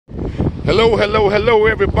Hello,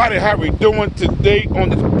 everybody. How we doing today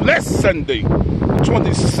on this blessed Sunday, the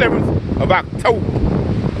 27th of October?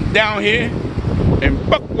 I'm down here in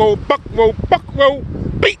Buckrow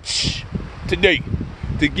Beach today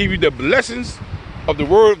to give you the blessings of the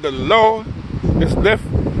word of the Lord that's left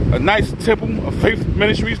a nice temple of faith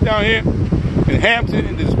ministries down here in Hampton,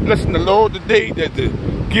 and just blessing the Lord today that to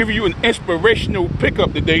give you an inspirational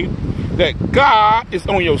pickup today that God is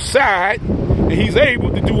on your side and He's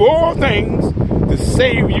able to do all things to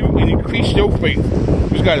save you and increase your faith. You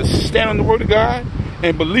just got to stand on the word of God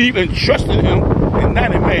and believe and trust in Him and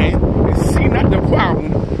not in man, and see not the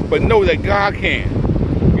problem, but know that God can.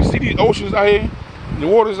 You see these oceans out here, the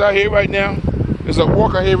waters out here right now. There's a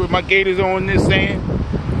walk out here with my gators on this sand.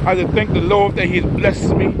 I just thank the Lord that He has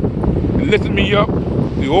blessed me and lifted me up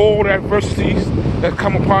through all the adversities that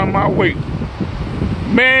come upon my way.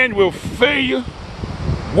 Man will fail you,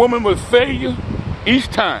 woman will fail you each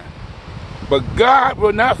time, but God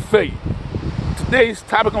will not fail you. Today's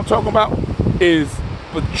topic I'm talking about is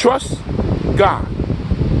to trust God.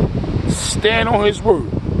 Stand on His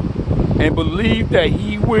word and believe that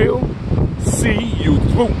He will see you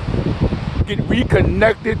through. Get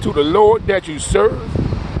reconnected to the Lord that you serve.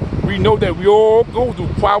 We know that we all go through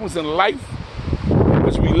problems in life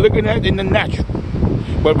because we're looking at it in the natural.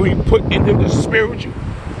 But we put into the spiritual,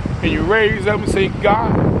 and you raise up and say,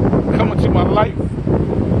 God, come into my life.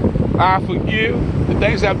 I forgive the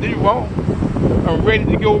things I've done wrong. I'm ready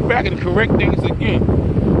to go back and correct things again.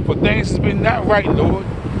 For things that's been not right, Lord.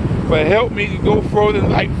 But help me to go further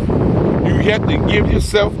in life. You have to give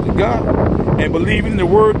yourself to God and believe in the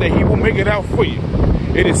word that He will make it out for you.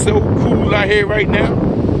 It is so cool out here right now.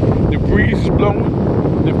 The breeze is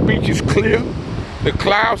blowing. The beach is clear. The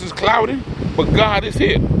clouds is clouding. But God is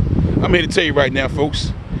here. I'm here to tell you right now,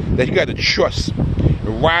 folks, that you got to trust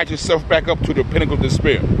and rise yourself back up to the pinnacle of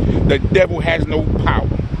despair. The devil has no power.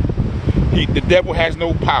 The devil has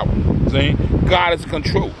no power. Saying God is in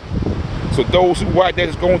control. So those who are there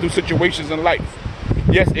is going through situations in life,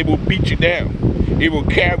 yes, it will beat you down. It will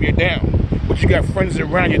carry you down. But you got friends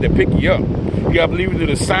around you that pick you up. You got to believe in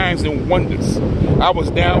the signs and wonders. I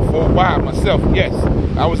was down for a while myself. Yes.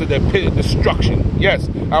 I was at the pit of destruction. Yes.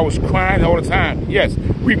 I was crying all the time. Yes.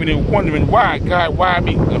 Weeping and wondering, why, God, why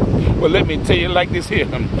me? But let me tell you like this here.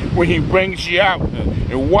 When He brings you out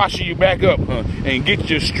and washes you back up and gets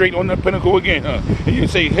you straight on the pinnacle again. And you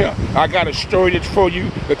say, here, I got a story that's for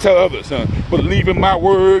you to tell others. Believe in my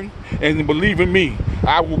word and believe in me.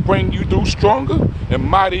 I will bring you through stronger and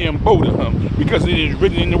mighty and bolder, because it is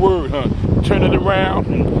written in the word. Turn it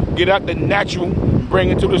around, get out the natural, and bring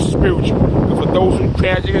it to the spiritual. For those who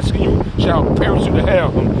perish against you shall perish into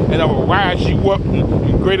hell, and I will rise you up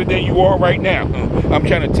greater than you are right now. I'm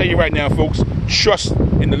trying to tell you right now, folks, trust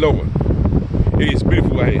in the Lord. It is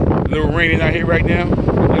beautiful out here. A little raining out here right now.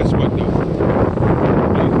 But guess what, though?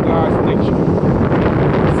 It's God's nature.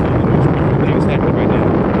 Things happen right now.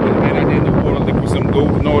 There's a man out there in the water looking for some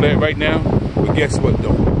gold and all that right now. But guess what,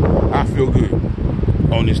 though? I feel good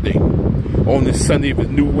on this day. On this Sunday of a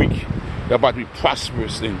new week. They're about to be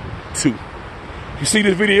prosperous in too. You see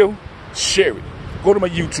this video? Share it. Go to my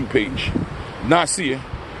YouTube page, Nasir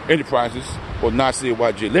Enterprises or Nasir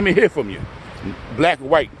YJ. Let me hear from you.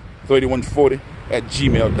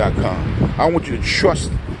 blackwhite3140@gmail.com. I want you to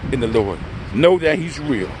trust in the Lord. Know that He's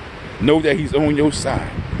real. Know that He's on your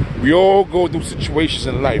side. We all go through situations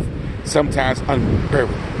in life, sometimes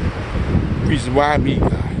unbearable. Reason why me,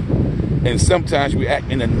 God. And sometimes we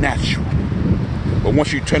act in the natural. But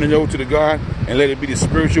once you turn it over to the God and let it be the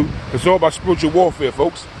spiritual, it's all about spiritual warfare,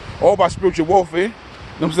 folks. All about spiritual warfare. You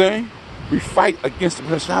know what I'm saying? We fight against the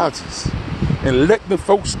personalities and let the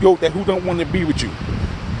folks go that who don't want to be with you.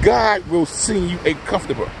 God will send you a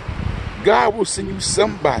comforter. God will send you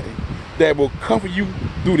somebody that will comfort you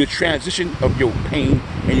through the transition of your pain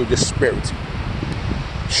and your disparity.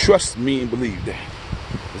 Trust me and believe that.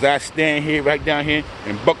 As I stand here, right down here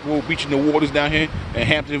in Buckrow Beach in the waters down here in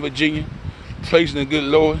Hampton, Virginia, praising the good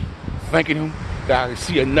Lord, thanking Him that I can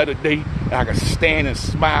see another day, and I can stand and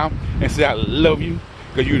smile and say I love you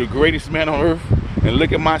because you're the greatest man on earth, and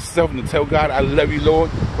look at myself and tell God I love you,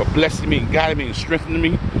 Lord, for blessing me and guiding me and strengthening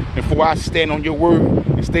me. And for I stand on your word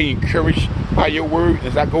and stay encouraged by your word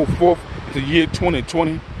as I go forth into the year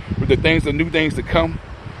 2020 with the things, the new things to come.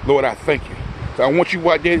 Lord, I thank you. So I want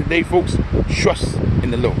you out there today, folks, trust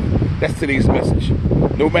in the Lord. That's today's message.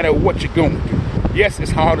 No matter what you're going through. Yes,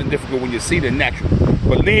 it's hard and difficult when you see the natural,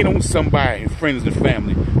 but lean on somebody and friends and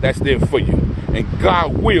family that's there for you, and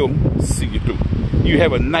God will see you through. You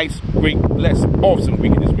have a nice, great, blessed, awesome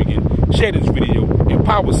weekend this weekend. Share this video,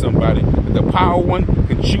 empower somebody, that the power one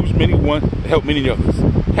can choose many one to help many others.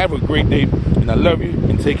 Have a great day, and I love you,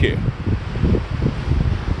 and take care.